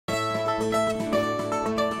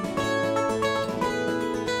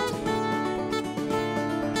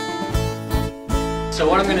So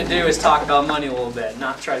what I'm going to do is talk about money a little bit,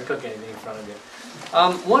 not try to cook anything in front of you.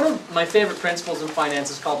 One of my favorite principles in finance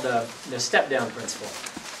is called the step-down principle.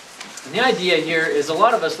 And the idea here is a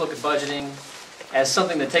lot of us look at budgeting as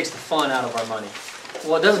something that takes the fun out of our money.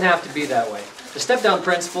 Well, it doesn't have to be that way. The step-down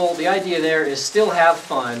principle, the idea there is still have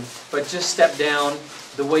fun, but just step down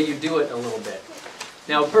the way you do it a little bit.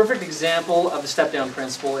 Now, a perfect example of the step-down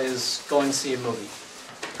principle is going to see a movie.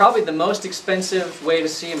 Probably the most expensive way to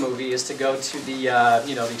see a movie is to go to the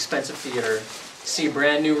the expensive theater, see a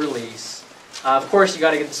brand new release. Of course, you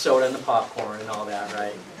got to get the soda and the popcorn and all that,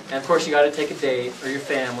 right? And of course, you got to take a date or your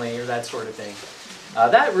family or that sort of thing.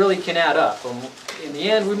 That really can add up. In the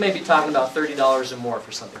end, we may be talking about $30 or more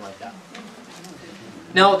for something like that.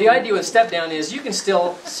 Now, the idea with step down is you can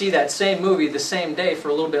still see that same movie the same day for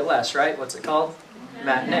a little bit less, right? What's it called?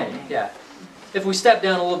 Matinee. Yeah. If we step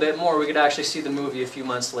down a little bit more, we could actually see the movie a few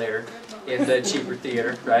months later in the cheaper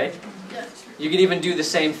theater, right? You could even do the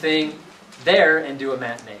same thing there and do a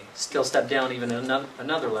matinee. Still step down even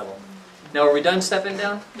another level. Now, are we done stepping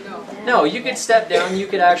down? No. No, you could step down. You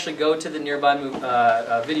could actually go to the nearby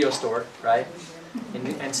video store, right?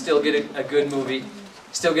 And still get a good movie.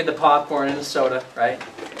 Still get the popcorn and the soda, right?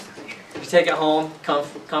 You take it home,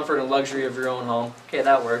 comfort and luxury of your own home. Okay,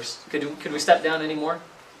 that works. Could we step down any more?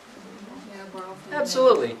 Yeah, borrow from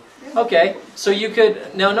Absolutely. Okay, so you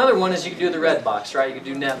could, now another one is you could do the Red Box, right? You could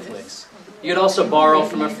do Netflix. You could also borrow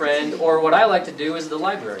from a friend, or what I like to do is the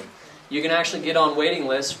library. You can actually get on waiting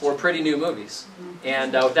lists for pretty new movies.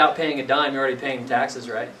 And without paying a dime, you're already paying taxes,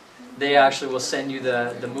 right? They actually will send you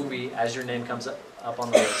the movie as your name comes up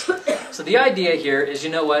on the list. So the idea here is, you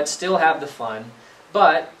know what, still have the fun,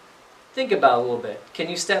 but think about it a little bit. Can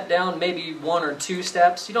you step down maybe 1 or 2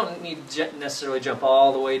 steps? You don't need to necessarily jump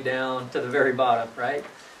all the way down to the very bottom, right?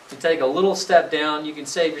 You take a little step down, you can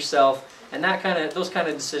save yourself, and those kind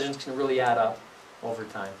of decisions can really add up over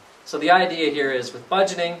time. So the idea here is with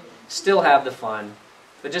budgeting, still have the fun,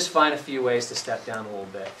 but just find a few ways to step down a little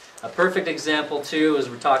bit. A perfect example too is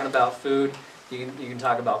we're talking about food. You can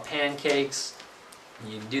talk about pancakes.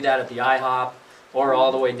 You can do that at the IHOP, or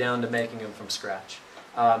all the way down to making them from scratch.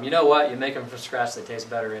 You know what? You make them from scratch, they taste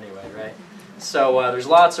better anyway, right? So there's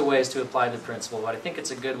lots of ways to apply the principle, but I think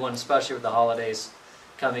it's a good one, especially with the holidays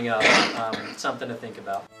coming up. Something to think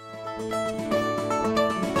about.